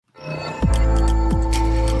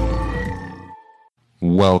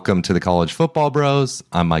Welcome to the College Football Bros.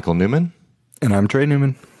 I'm Michael Newman. And I'm Trey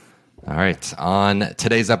Newman. All right. On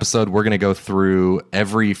today's episode, we're going to go through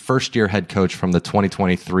every first-year head coach from the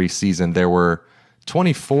 2023 season. There were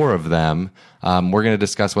 24 of them. We're going to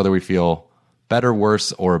discuss whether we feel better,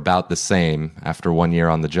 worse, or about the same after 1 year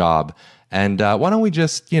on the job. And why don't we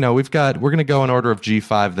just, we're going to go in order of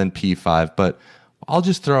G5, then P5, but I'll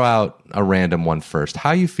just throw out a random one first.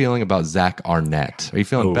 How are you feeling about Zach Arnett? Are you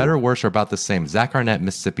feeling better, worse, or about the same? Zach Arnett,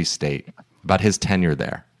 Mississippi State, about his tenure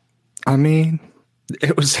there. I mean,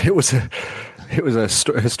 it was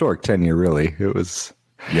a historic tenure, really. It was.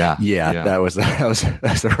 Yeah.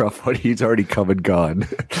 That's a rough one. He's already come and gone.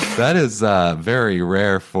 That is very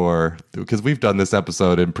rare because we've done this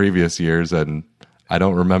episode in previous years, and I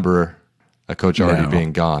don't remember a coach already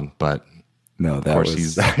being gone, but. No, of course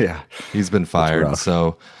he's been fired.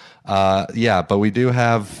 So, but we do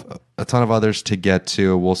have a ton of others to get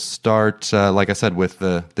to. We'll start, like I said, with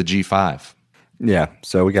the G5. Yeah,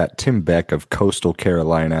 so we got Tim Beck of Coastal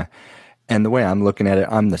Carolina. And the way I'm looking at it,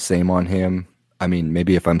 I'm the same on him. I mean,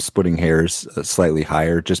 maybe if I'm splitting hairs, slightly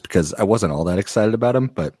higher, just because I wasn't all that excited about him,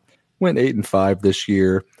 but went 8-5 this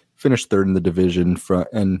year, finished third in the division.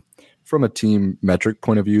 And from a team metric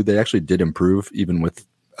point of view, they actually did improve, even with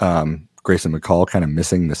Grayson McCall kind of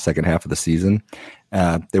missing the second half of the season.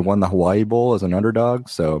 They won the Hawaii Bowl as an underdog,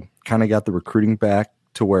 so kind of got the recruiting back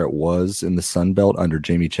to where it was in the Sun Belt under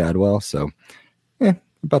Jamie Chadwell. So,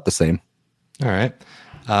 about the same. All right.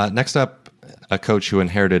 Next up, a coach who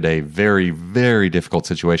inherited a very, very difficult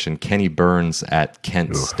situation, Kenny Burns at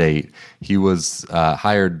Kent State. He was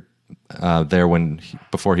hired there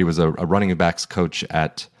before he was a running backs coach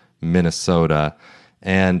at Minnesota.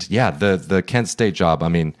 And the Kent State job, I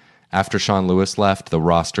mean, after Sean Lewis left, the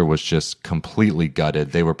roster was just completely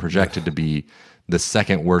gutted. They were projected to be the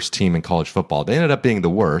second worst team in college football. They ended up being the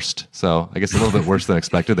worst, so I guess a little bit worse than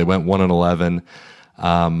expected. They went 1-11.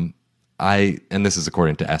 And this is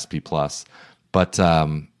according to SP Plus, but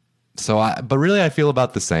really I feel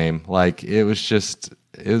about the same. Like it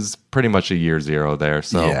was pretty much a year zero there.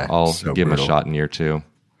 So I'll give him a shot in year two.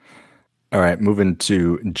 All right, moving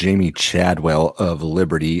to Jamie Chadwell of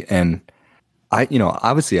Liberty, and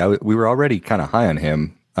we were already kind of high on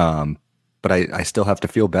him, but I still have to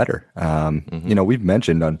feel better. We've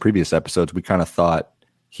mentioned on previous episodes, we kind of thought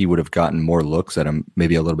he would have gotten more looks at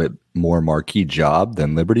maybe a little bit more marquee job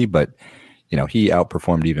than Liberty, but he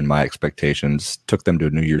outperformed even my expectations. Took them to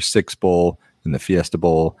a New Year's Six Bowl and the Fiesta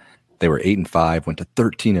Bowl. They were 8-5, went to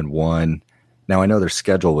 13-1. Now I know their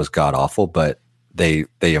schedule was god awful, but they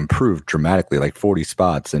improved dramatically, like 40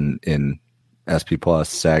 spots in SP Plus,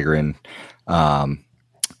 Sagarin.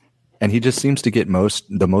 And he just seems to get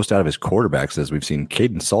the most out of his quarterbacks, as we've seen.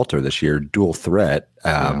 Caden Salter this year, dual threat.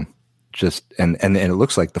 And it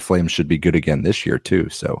looks like the Flames should be good again this year too.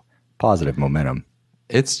 So positive momentum.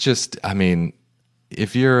 It's just, I mean,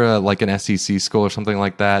 if you're like an SEC school or something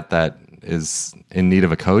like that is in need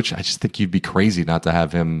of a coach, I just think you'd be crazy not to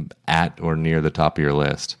have him at or near the top of your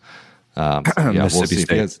list. We'll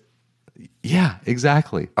see. Yeah,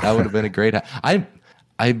 exactly. That would have been a great.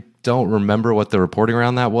 I don't remember what the reporting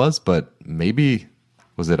around that was, but maybe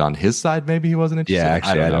was it on his side? Maybe he wasn't interested. Yeah,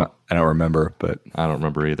 actually, I don't remember, but I don't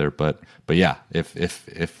remember either. But yeah,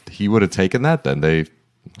 if he would have taken that, then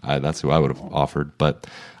that's who I would have offered. But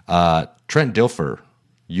Trent Dilfer,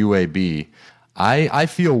 UAB, I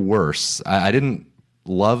feel worse. I didn't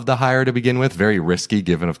love the hire to begin with. Very risky,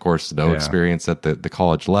 given, of course, no experience at the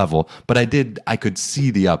college level. But I could see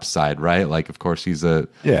the upside, right? Like, of course, he's a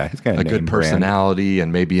good personality,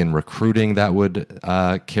 and maybe in recruiting that would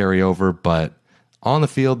carry over. But on the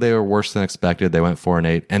field, they were worse than expected. They went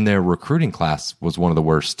 4-8, and their recruiting class was one of the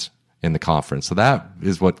worst in the conference. So that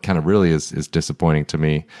is what kind of really is disappointing to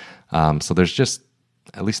me. So there's just,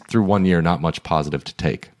 at least through 1 year, not much positive to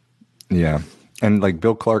take. Yeah. And like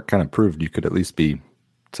Bill Clark kind of proved, you could at least be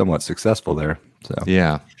somewhat successful there. So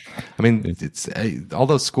yeah, I mean, it's all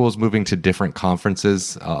those schools moving to different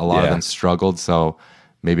conferences. A lot of them struggled, so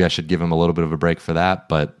maybe I should give him a little bit of a break for that.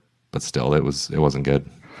 But still, it wasn't good.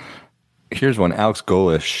 Here's one: Alex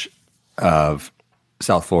Golish of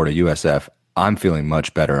South Florida USF. I'm feeling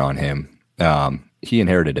much better on him. He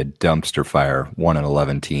inherited a dumpster fire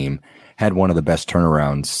 1-11 team. Had one of the best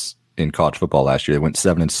turnarounds in college football last year. They went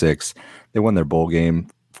 7-6. They won their bowl game,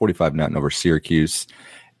 45-0 over Syracuse.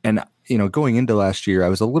 And, going into last year, I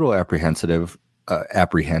was a little apprehensive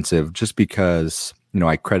just because,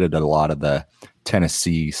 I credited a lot of the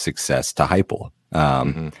Tennessee success to Heupel.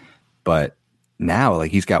 But now, like,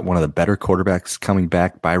 he's got one of the better quarterbacks coming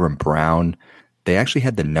back, Byron Brown. They actually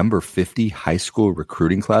had the number 50 high school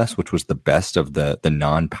recruiting class, which was the best of the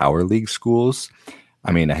non-power league schools.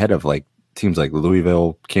 I mean, ahead of like teams like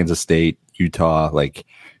Louisville, Kansas State, Utah. Like,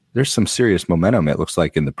 there's some serious momentum, it looks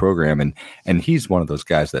like, in the program, and he's one of those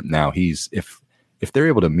guys that now if they're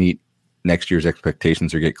able to meet next year's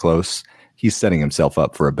expectations or get close, he's setting himself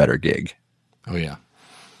up for a better gig. Oh yeah.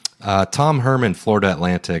 Tom Herman, Florida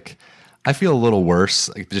Atlantic. I feel a little worse,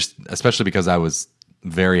 just especially because I was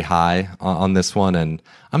very high on this one, and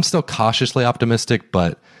I'm still cautiously optimistic,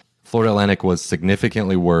 but Florida Atlantic was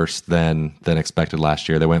significantly worse than expected last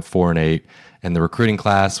year. They went 4-8, and the recruiting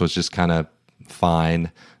class was just kind of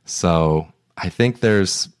fine. So I think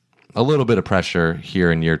there's a little bit of pressure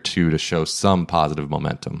here in year 2 to show some positive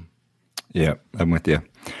momentum. Yeah, I'm with you.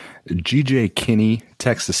 GJ Kinney,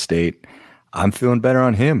 Texas State. I'm feeling better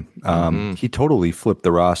on him. He totally flipped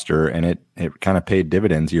the roster, and it kind of paid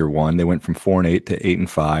dividends year 1. They went from 4-8 to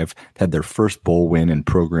 8-5, had their first bowl win in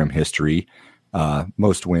program history,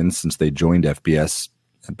 most wins since they joined FBS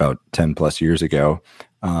about 10 plus years ago.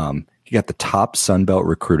 He got the top Sun Belt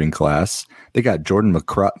recruiting class. They got Jordan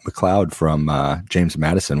McLeod from James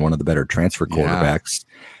Madison, one of the better transfer quarterbacks.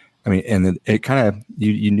 I mean, and it kind of,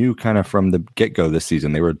 you knew kind of from the get-go this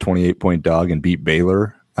season, they were a 28-point dog and beat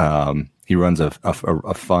Baylor. He runs a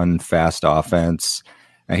fun, fast offense.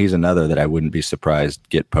 And he's another that I wouldn't be surprised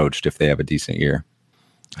get poached if they have a decent year.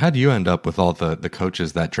 How do you end up with all the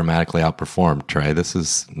coaches that dramatically outperformed, Trey? This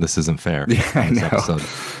isn't fair. Yeah, I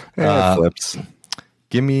know. Flips.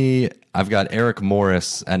 I've got Eric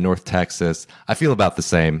Morris at North Texas. I feel about the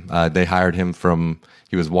same. They hired him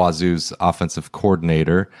he was Wazoo's offensive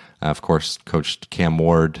coordinator. Of course, coached Cam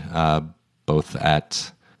Ward, both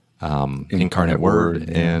at Incarnate Word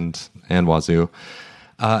and Wazoo.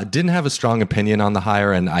 Didn't have a strong opinion on the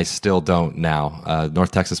hire, and I still don't now.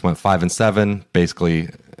 North Texas went 5-7. Basically,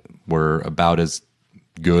 were about as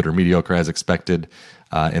good or mediocre as expected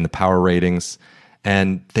in the power ratings.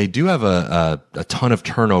 And they do have a ton of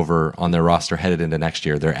turnover on their roster headed into next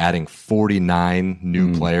year. They're adding 49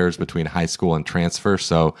 new players between high school and transfer.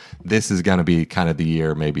 So this is going to be kind of the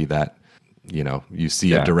year maybe that, you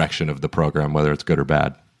see a direction of the program, whether it's good or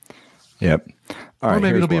bad. Yep. All or right,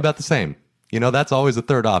 maybe it'll be about the same. That's always a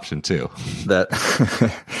third option too. That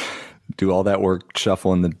do all that work,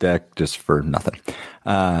 shuffling the deck just for nothing.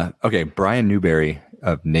 Okay, Brian Newberry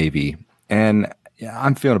of Navy. And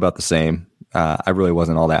I'm feeling about the same. I really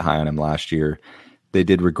wasn't all that high on him last year. They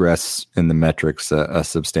did regress in the metrics a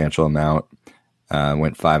substantial amount.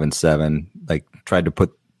 Went 5-7. Like, tried to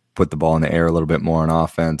put the ball in the air a little bit more on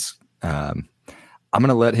offense. I'm going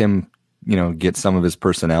to let him, get some of his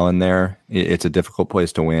personnel in there. It's a difficult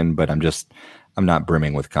place to win, but I'm not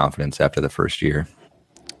brimming with confidence after the first year.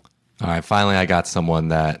 All right, finally, I got someone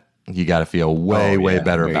that you got to feel way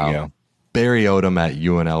better about. Barry Odom at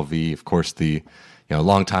UNLV, of course, a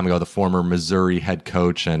long time ago, the former Missouri head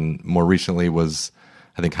coach, and more recently was,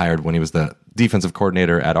 I think, hired when he was the defensive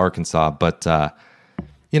coordinator at Arkansas. But, I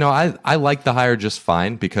like the hire just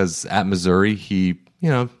fine because at Missouri, he,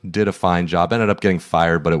 did a fine job, ended up getting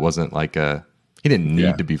fired, but it wasn't like he didn't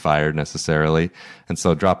need to be fired necessarily. And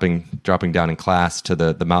so dropping down in class to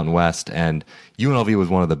the Mountain West, and UNLV was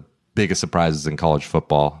one of the biggest surprises in college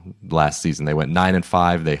football last season. They went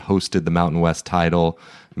 9-5. They hosted the Mountain West title,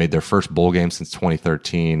 made their first bowl game since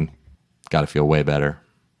 2013. Got to feel way better.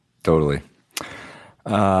 Totally.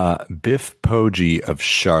 Biff Poggi of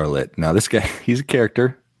Charlotte. Now, this guy, he's a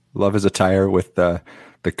character. Love his attire with the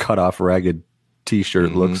cut-off ragged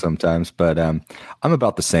T-shirt look sometimes, but I'm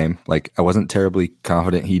about the same. Like, I wasn't terribly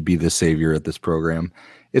confident he'd be the savior at this program.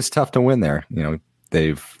 It's tough to win there.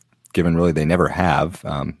 They've given really they never have.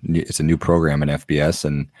 It's a new program in FBS,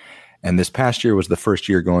 and this past year was the first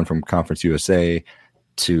year going from Conference USA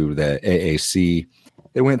to the AAC.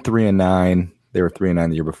 They went 3-9. They were 3-9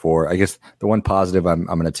 the year before. I guess the one positive I'm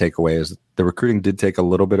going to take away is the recruiting did take a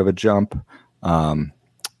little bit of a jump.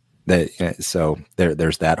 So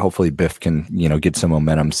there's that. Hopefully Biff can get some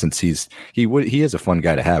momentum since he is a fun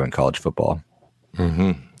guy to have in college football.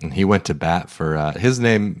 Mm-hmm. And he went to bat for his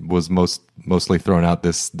name was mostly thrown out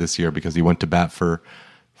this year because he went to bat for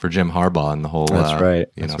Jim Harbaugh and the whole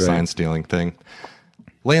sign stealing thing.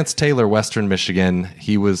 Lance Taylor, Western Michigan,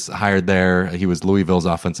 he was hired there. He was Louisville's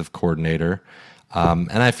offensive coordinator,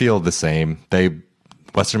 and I feel the same.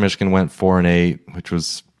 Western Michigan went 4-8, which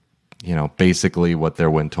was basically what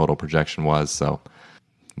their win total projection was. So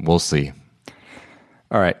we'll see.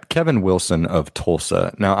 All right, Kevin Wilson of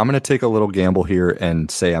Tulsa. Now, I'm going to take a little gamble here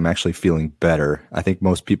and say I'm actually feeling better. I think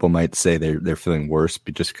most people might say they're feeling worse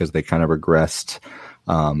just because they kind of regressed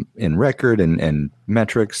in record and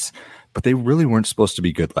metrics, but they really weren't supposed to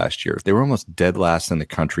be good last year. They were almost dead last in the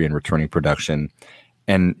country in returning production.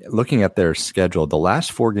 And looking at their schedule, the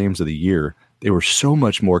last 4 games of the year, they were so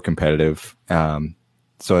much more competitive.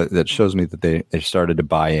 So that shows me that they started to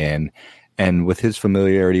buy in. And with his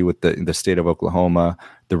familiarity with the state of Oklahoma,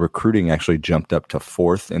 the recruiting actually jumped up to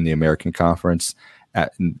 4th in the American Conference.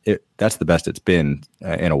 That's the best it's been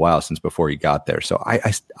in a while since before he got there. So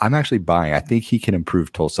I'm actually buying. I think he can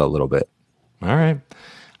improve Tulsa a little bit. All right.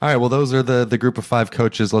 Well, those are the group of 5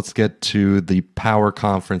 coaches. Let's get to the power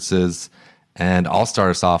conferences. And I'll start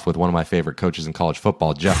us off with one of my favorite coaches in college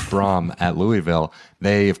football, Jeff Brom at Louisville.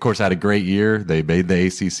 They, of course, had a great year. They made the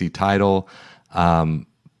ACC title.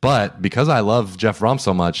 But because I love Jeff Brom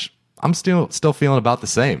so much, I'm still feeling about the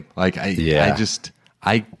same. Like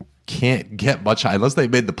I can't get much unless they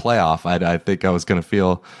made the playoff. I think I was going to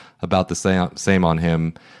feel about the same on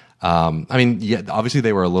him. Obviously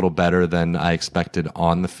they were a little better than I expected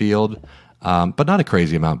on the field, but not a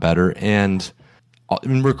crazy amount better. And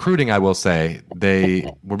in recruiting, I will say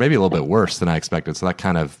they were maybe a little bit worse than I expected. So that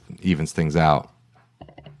kind of evens things out.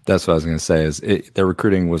 That's what I was going to say. Their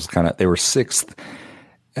recruiting was they were 6th.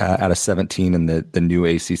 Out of 17 in the new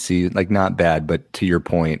ACC, like not bad, but to your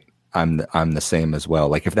point, I'm the same as well.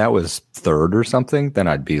 Like if that was 3rd or something, then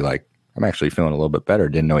I'd be like, I'm actually feeling a little bit better.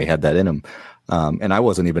 Didn't know he had that in him, and I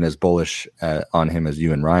wasn't even as bullish on him as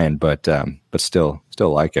you and Ryan, but still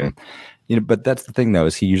like him. But that's the thing though,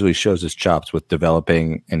 is he usually shows his chops with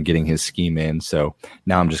developing and getting his scheme in. So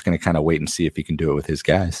now I'm just going to kind of wait and see if he can do it with his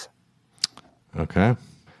guys. Okay,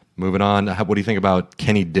 moving on. What do you think about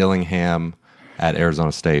Kenny Dillingham at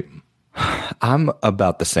Arizona State? I'm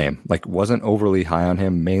about the same. Like, wasn't overly high on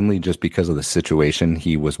him, mainly just because of the situation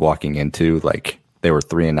he was walking into. Like, they were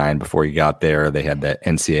 3-9 before he got there. They had the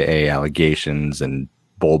NCAA allegations and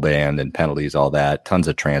bowl ban and penalties, all that, tons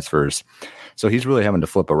of transfers. So he's really having to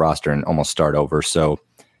flip a roster and almost start over. So,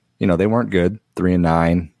 they weren't good,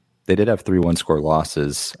 3-9. They did have 3 one-score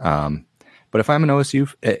losses. But if I'm an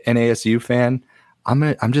ASU fan,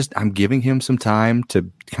 I'm giving him some time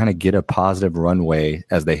to kind of get a positive runway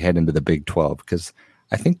as they head into the Big 12, because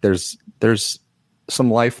I think there's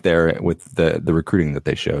some life there with the recruiting that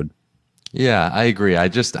they showed. Yeah, I agree. I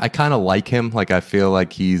kind of like him. Like, I feel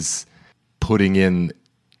like he's putting in,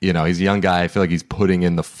 he's a young guy. I feel like he's putting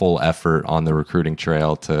in the full effort on the recruiting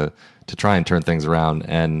trail to try and turn things around.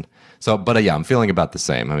 And so, but I'm feeling about the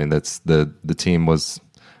same. I mean, that's the team was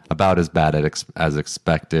about as bad as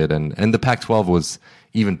expected, and the Pac-12 was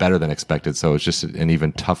even better than expected. So it's just an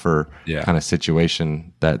even tougher kind of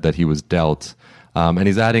situation that he was dealt. And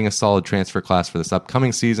he's adding a solid transfer class for this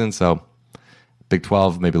upcoming season. So Big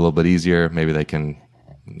 12 maybe a little bit easier. Maybe they can,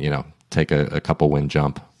 take a couple win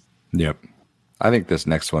jump. Yep. I think this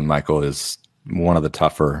next one, Michael, is one of the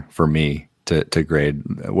tougher for me to grade.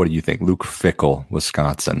 What do you think? Luke Fickell,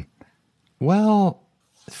 Wisconsin. Well,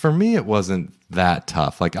 for me, it wasn't that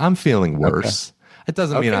tough. Like, I'm feeling worse. Okay. It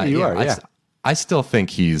doesn't mean I still think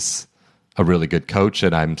he's a really good coach,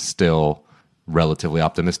 and I'm still relatively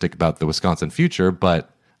optimistic about the Wisconsin future. But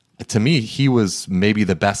to me, he was maybe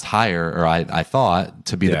the best hire, or I thought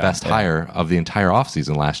to be the best hire of the entire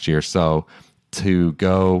offseason last year. So to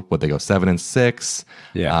go, they go 7-6.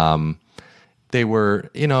 Yeah. They were,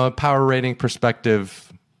 a power rating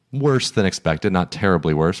perspective, worse than expected, not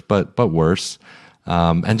terribly worse, but worse.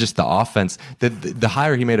 And just the offense, the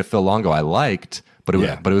hire he made of Phil Longo, I liked, but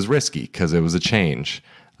it was risky because it was a change,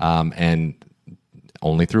 and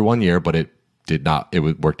only through 1 year. But it did not. It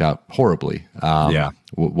worked out horribly.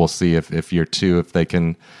 We'll see if year 2, if they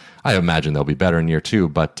can. I imagine they'll be better in year 2.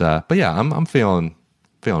 But I'm feeling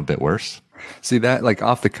a bit worse. See that, like,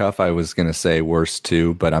 off the cuff, I was going to say worse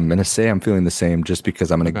too, but I'm going to say I'm feeling the same just because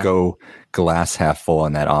I'm going to go glass half full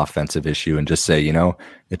on that offensive issue and just say,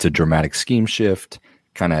 it's a dramatic scheme shift,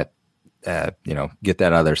 kind of, get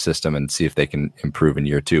that out of their system and see if they can improve in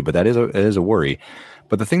year 2. But it is a worry.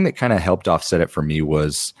 But the thing that kind of helped offset it for me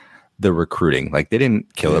was the recruiting. Like, they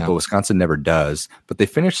didn't kill it, but Wisconsin never does. But they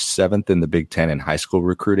finished 7th in the Big Ten in high school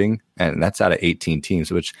recruiting, and that's out of 18 teams,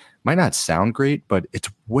 which might not sound great, but it's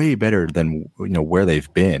way better than where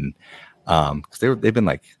they've been. Because they've been,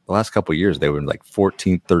 like, the last couple of years, they were like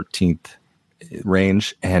 14th, 13th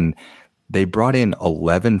range, and they brought in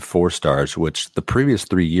 11 4-stars, which the previous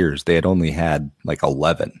 3 years they had only had like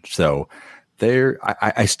 11. So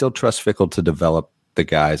I still trust Fickell to develop the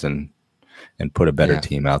guys and put a better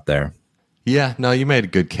team out there. Yeah, no, you made a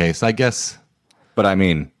good case, I guess. But I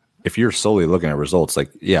mean, if you're solely looking at results,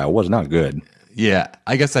 it was not good. Yeah,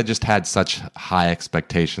 I guess I just had such high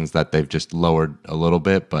expectations that they've just lowered a little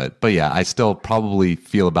bit. But yeah, I still probably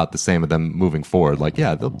feel about the same of them moving forward. Like,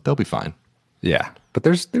 yeah, they'll be fine. Yeah, but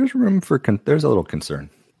there's room for there's a little concern.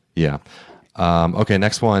 Yeah. Okay,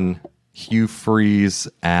 next one, Hugh Freeze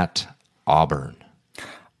at Auburn.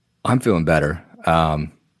 I'm feeling better.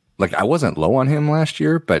 Like I wasn't low on him last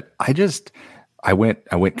year, but I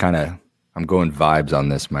went kind of, I'm going vibes on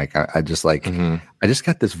this, Mike. I just like, I just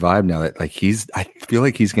got this vibe now that like I feel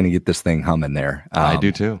like he's going to get this thing humming there. I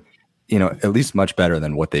do too. You know, at least much better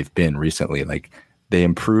than what they've been recently. Like they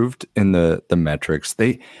improved in the metrics.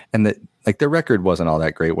 Like their record wasn't all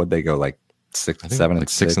that great. What'd they go like 6 and 7 like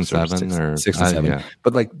 6 and 7 or 6 and 7. Yeah.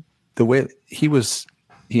 But like the way he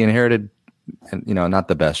inherited, you know, not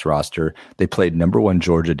the best roster. They played number 1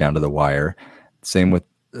 Georgia down to the wire. Same with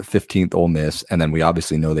 15th Ole Miss, and then we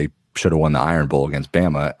obviously know they should have won the Iron Bowl against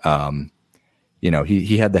Bama. You know,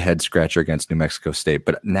 he had the head scratcher against New Mexico State,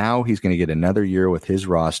 but now he's going to get another year with his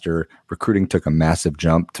roster. Recruiting took a massive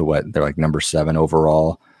jump to what they're like number 7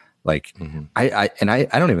 overall. Like I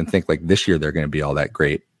don't even think like this year they're going to be all that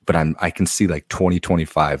great, but I can see like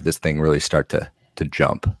 2025 this thing really start to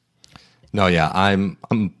jump. No, yeah, I'm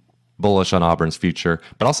bullish on Auburn's future,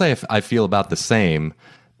 but I'll say if I feel about the same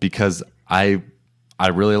because I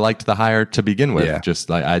really liked the hire to begin with. Yeah.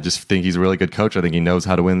 I just think he's a really good coach. I think he knows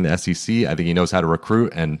how to win the SEC. I think he knows how to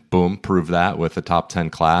recruit, and boom, prove that with a top 10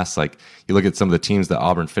 class. Like you look at some of the teams that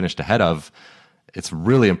Auburn finished ahead of, it's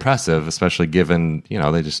really impressive, especially given, you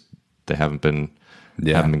know, they haven't been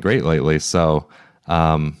great lately. So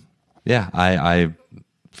I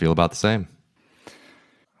feel about the same.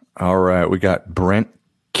 All right, we got Brent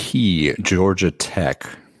Key, Georgia Tech.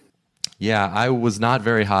 Yeah, I was not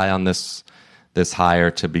very high on this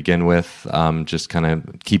hire to begin with, just kind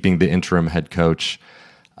of keeping the interim head coach.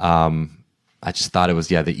 I just thought it was,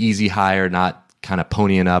 the easy hire, not kind of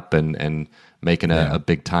ponying up and making a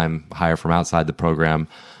big time hire from outside the program.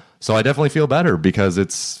 So I definitely feel better because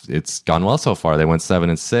it's gone well so far. They went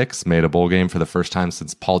 7-6, made a bowl game for the first time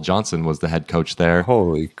since Paul Johnson was the head coach there.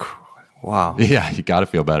 Wow. Yeah, you got to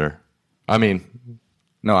feel better. I mean,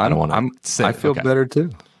 no, I don't want to. I feel better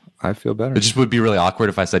too. I feel better. It just would be really awkward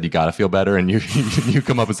if I said you got to feel better and you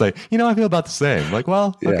come up and say, you know, I feel about the same. Like,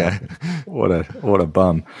 well, okay. What a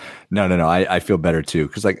bum. No. I feel better too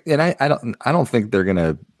because I don't think they're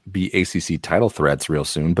gonna be ACC title threats real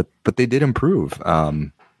soon, but they did improve.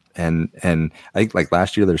 And I think like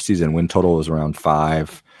last year their season win total was around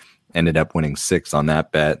 5. Ended up winning 6 on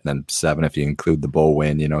that bet, and then 7 if you include the bowl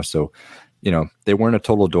win. You know, so you know they weren't a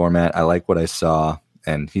total doormat. I like what I saw.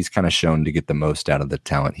 And he's kind of shown to get the most out of the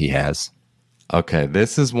talent he has. Okay,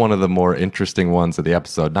 this is one of the more interesting ones of the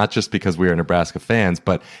episode, not just because we are Nebraska fans,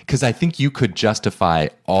 but because I think you could justify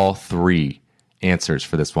all 3 answers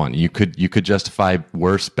for this one. You could justify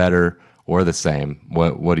worse, better, or the same.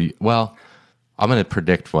 What do you? Well, I'm going to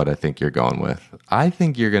predict what I think you're going with. I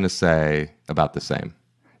think you're going to say about the same.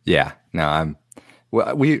 Yeah, no,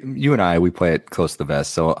 you and I play it close to the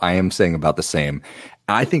vest, so I am saying about the same.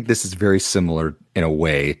 I think this is very similar in a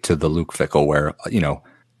way to the Luke Fickell, where, you know,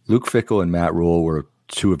 Luke Fickell and Matt Rule were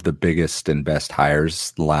 2 of the biggest and best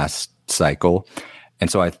hires last cycle. And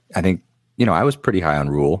so I think, you know, I was pretty high on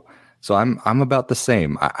Rule. So I'm about the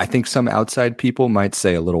same. I think some outside people might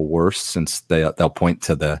say a little worse since they'll point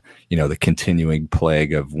to the, you know, the continuing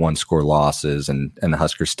plague of 1-score losses and the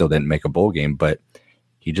Huskers still didn't make a bowl game, but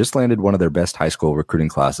he just landed one of their best high school recruiting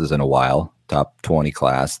classes in a while, top 20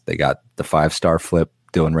 class. They got the 5-star flip,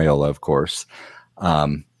 Dylan Raiola, of course.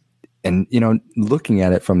 And, you know, looking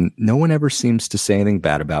at it from, no one ever seems to say anything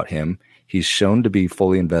bad about him. He's shown to be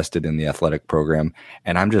fully invested in the athletic program.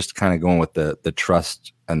 And I'm just kind of going with the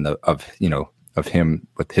trust and of him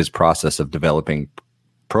with his process of developing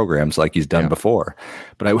programs like he's done before.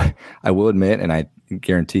 But I will admit, and I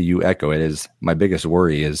guarantee you echo it, is my biggest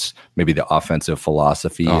worry is maybe the offensive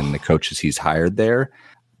philosophy and the coaches he's hired there.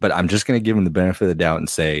 But I'm just going to give him the benefit of the doubt and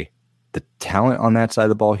say the talent on that side of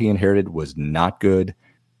the ball he inherited was not good.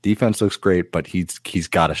 Defense looks great, but he's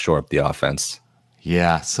got to shore up the offense.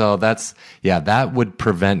 Yeah, so that would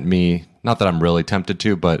prevent me, not that I'm really tempted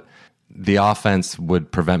to, but the offense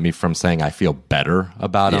would prevent me from saying I feel better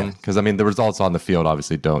about him. Because, I mean, the results on the field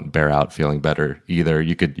obviously don't bear out feeling better either.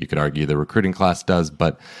 You could argue the recruiting class does,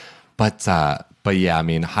 but yeah, I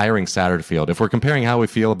mean, hiring Satterfield, if we're comparing how we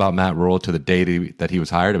feel about Matt Rule to the day that he was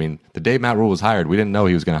hired, I mean, the day Matt Rule was hired, we didn't know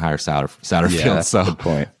he was going to hire Satterfield. Yeah, that's so a good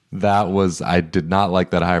point. I did not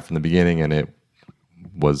like that hire from the beginning, and it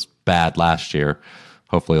was bad last year.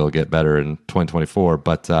 Hopefully it'll get better in 2024.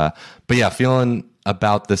 But yeah, feeling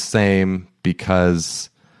about the same because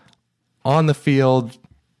on the field,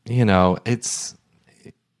 you know,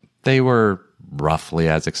 they were roughly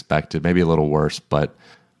as expected, maybe a little worse, but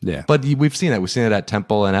we've seen it. We've seen it at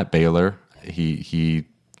Temple and at Baylor. He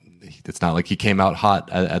it's not like he came out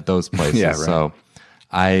hot at those places. Yeah, right. So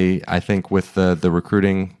I think with the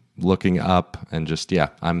recruiting looking up and just,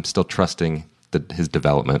 I'm still trusting his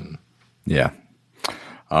development. Yeah.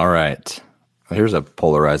 All right. Here's a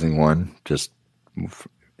polarizing one. Just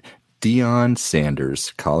Deion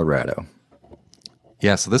Sanders, Colorado.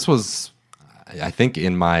 Yeah, so this was, I think,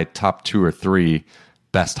 in my top 2 or 3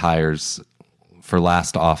 best hires for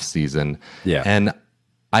last offseason. Yeah. And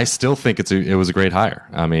I still think it was a great hire.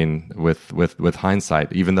 I mean, with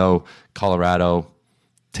hindsight, even though Colorado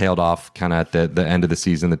tailed off kind of at the end of the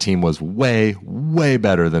season, the team was way, way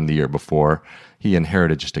better than the year before. He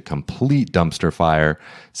inherited just a complete dumpster fire.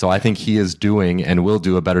 So I think he is doing and will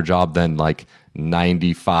do a better job than like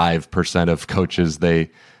 95% of coaches they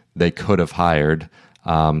could have hired.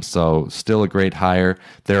 So still a great hire.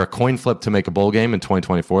 They're a coin flip to make a bowl game in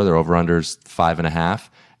 2024. Their over-under's 5.5.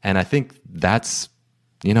 And I think that's,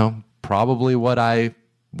 probably what I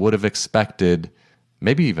would have expected,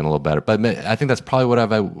 maybe even a little better. But I think that's probably what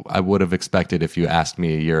I would have expected if you asked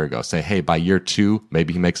me a year ago. Say, hey, by year 2,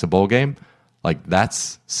 maybe he makes a bowl game. Like,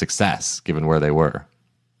 that's success given where they were.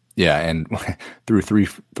 Yeah, and through three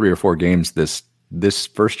or 4 games this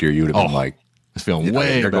first year, you would have been like, it's feeling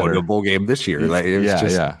way they're better. going to a bowl game this year. Like, it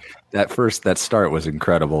was that start was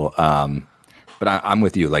incredible. But I'm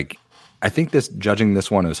with you. Like, I think judging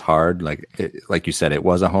this one is hard. Like you said, it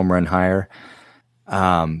was a home run hire.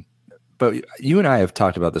 But you and I have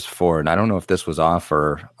talked about this before, and I don't know if this was off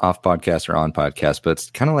podcast or on podcast, but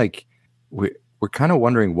it's kind of like we're kind of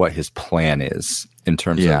wondering what his plan is in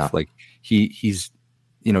terms of like he's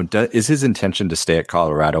is his intention to stay at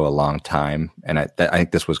Colorado a long time? And I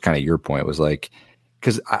think this was kind of your point, was like,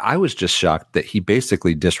 because I was just shocked that he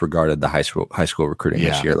basically disregarded the high school recruiting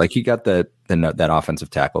this year. Like, he got that offensive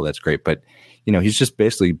tackle, that's great, but he's just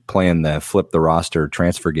basically playing the flip the roster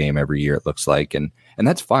transfer game every year, it looks like, and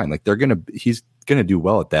that's fine. Like, he's gonna do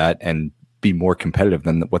well at that and be more competitive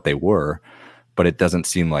than what they were, but it doesn't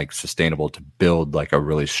seem like sustainable to build like a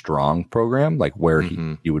really strong program like where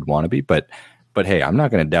he would want to be. But hey, I'm not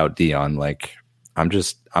going to doubt Deion. Like, I'm going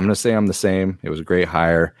to say I'm the same. It was a great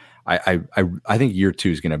hire. I think year 2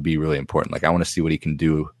 is going to be really important. Like, I want to see what he can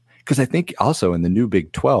do, because I think also in the new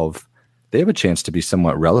Big 12, they have a chance to be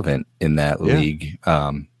somewhat relevant in that league.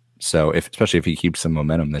 So especially if he keeps some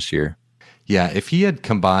momentum this year. Yeah, if he had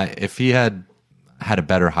had a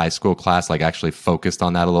better high school class, like actually focused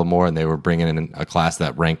on that a little more, and they were bringing in a class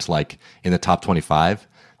that ranked like in the top 25,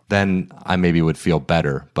 then I maybe would feel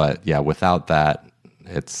better. But yeah, without that,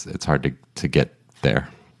 it's hard to get there.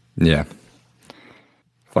 Yeah.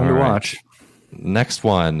 Fun to watch. Next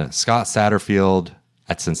one, Scott Satterfield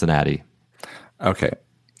at Cincinnati. Okay.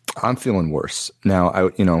 I'm feeling worse. Now,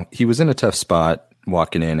 he was in a tough spot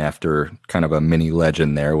walking in after kind of a mini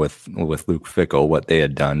legend there with Luke Fickell, what they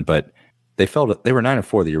had done, but they were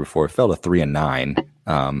 9-4 the year before, fell to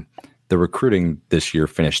 3-9. The recruiting this year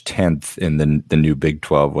finished 10th in the new Big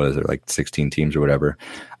 12. What is it, like 16 teams or whatever?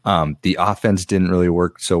 The offense didn't really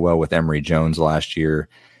work so well with Emory Jones last year.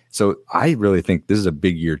 So I really think this is a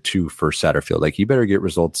big year 2 for Satterfield. Like, he better get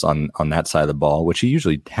results on that side of the ball, which he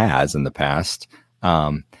usually has in the past.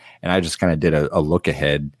 And I just kind of did a look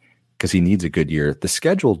ahead, because he needs a good year. The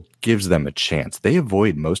schedule gives them a chance. They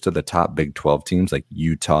avoid most of the top Big 12 teams like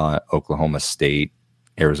Utah, Oklahoma State,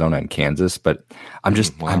 Arizona, and Kansas. But I'm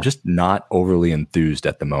just not overly enthused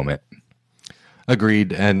at the moment.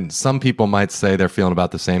 Agreed. And some people might say they're feeling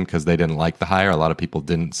about the same because they didn't like the hire. A lot of people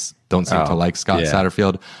don't seem to like Scott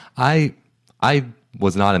Satterfield. I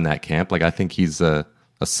was not in that camp. Like, I think he's a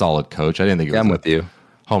solid coach. I didn't think it was with you.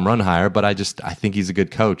 Home run hire, but I think he's a good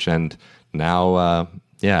coach. And now,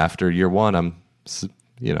 after year 1, I'm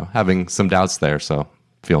having some doubts there, so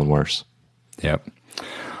feeling worse. Yep.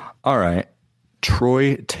 All right.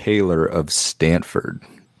 Troy Taylor of Stanford.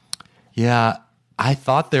 Yeah, I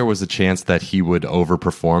thought there was a chance that he would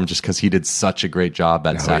overperform just because he did such a great job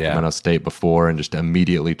at Sacramento State before and just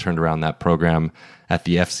immediately turned around that program at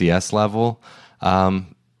the FCS level.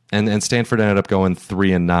 And Stanford ended up going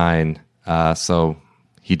 3-9, so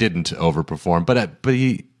he didn't overperform, but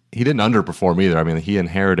he didn't underperform either. I mean, he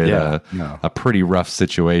inherited a pretty rough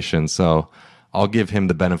situation, so I'll give him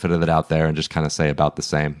the benefit of the doubt there and just kind of say about the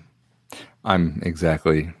same.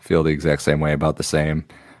 Feel the exact same way, about the same.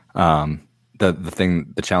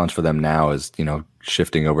 The challenge for them now is,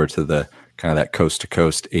 shifting over to the kind of that coast to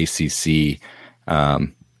coast ACC.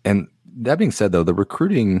 And that being said, though, the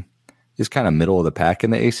recruiting is kind of middle of the pack in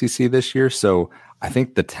the ACC this year. So I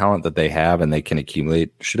think the talent that they have and they can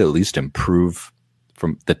accumulate should at least improve.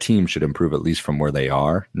 The team should improve at least from where they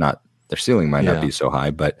are. Not their ceiling might not be so high,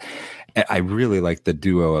 but I really like the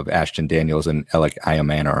duo of Ashton Daniels and Alec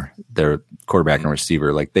Ayamanor, their quarterback and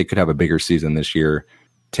receiver. Like, they could have a bigger season this year.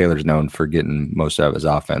 Taylor's known for getting most out of his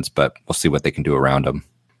offense, but we'll see what they can do around him.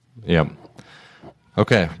 Yep.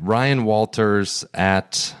 Okay, Ryan Walters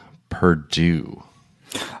at Purdue.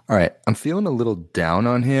 All right, I'm feeling a little down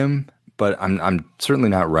on him, but I'm certainly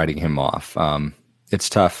not writing him off. It's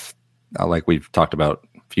tough, like we've talked about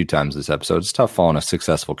a few times this episode. It's tough following a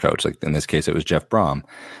successful coach. Like in this case, it was Jeff Brom.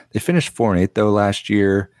 They finished 4-8 though last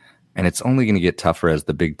year, and it's only going to get tougher as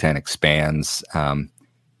the Big Ten expands.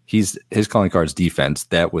 His calling card's defense.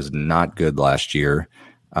 That was not good last year,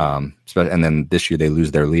 and then this year they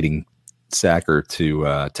lose their leading sacker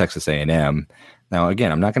to Texas A&M. Now,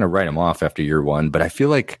 again, I'm not going to write him off after year one, but I feel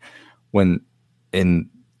like when in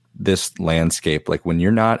this landscape, like when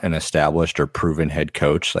you're not an established or proven head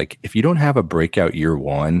coach, like if you don't have a breakout year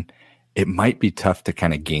one, it might be tough to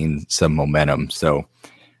kind of gain some momentum. So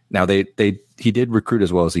now he did recruit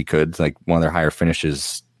as well as he could, like one of their higher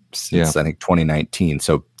finishes since I think 2019.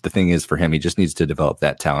 So the thing is for him, he just needs to develop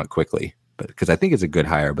that talent quickly, but because I think it's a good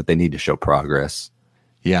hire, but they need to show progress.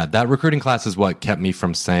 Yeah, that recruiting class is what kept me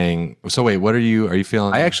from saying. So wait, what are you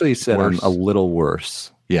feeling? I actually said worse? I'm a little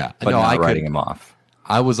worse. Yeah, but not writing him off.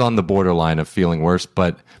 I was on the borderline of feeling worse,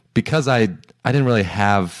 but because I didn't really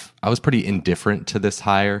have, I was pretty indifferent to this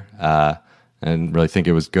hire, and really think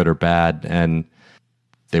it was good or bad, and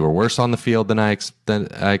they were worse on the field than I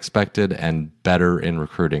expected, and better in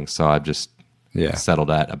recruiting. So I just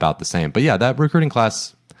settled at about the same. But yeah, that recruiting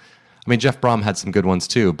class. I mean, Jeff Brom had some good ones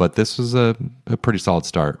too, but this was a pretty solid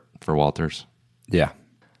start for Walters. Yeah.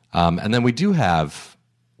 And then we do have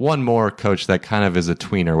one more coach that kind of is a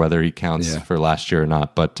tweener, whether he counts for last year or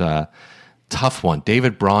not. But tough one,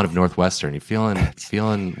 David Braun of Northwestern. You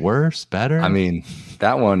feeling worse, better? I mean,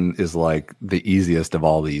 that one is like the easiest of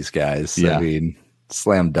all these guys. Yeah. I mean,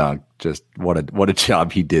 slam dunk. Just what a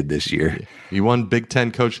job he did this year. He won Big Ten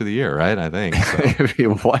Coach of the Year, right? I think. So. I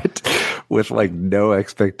mean, what? With like no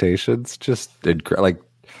expectations, just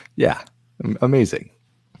amazing.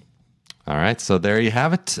 All right, so there you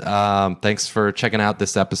have it. Thanks for checking out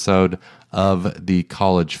this episode of the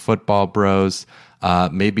College Football Bros.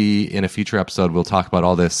 Maybe in a future episode, we'll talk about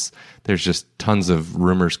all this. There's just tons of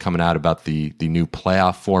rumors coming out about the new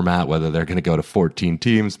playoff format, whether they're going to go to 14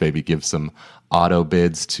 teams, maybe give some auto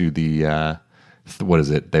bids to the, what is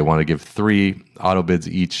it? They want to give 3 auto bids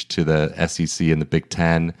each to the SEC and the Big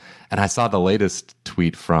Ten. And I saw the latest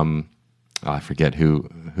tweet from, I forget who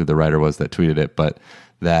the writer was that tweeted it, but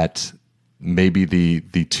that maybe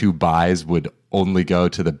the 2 buys would only go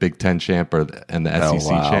to the Big Ten champ and the SEC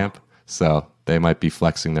champ. So they might be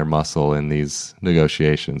flexing their muscle in these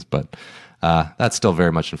negotiations, but that's still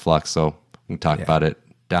very much in flux. So we can talk about it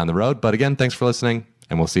down the road. But again, thanks for listening,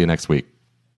 and we'll see you next week.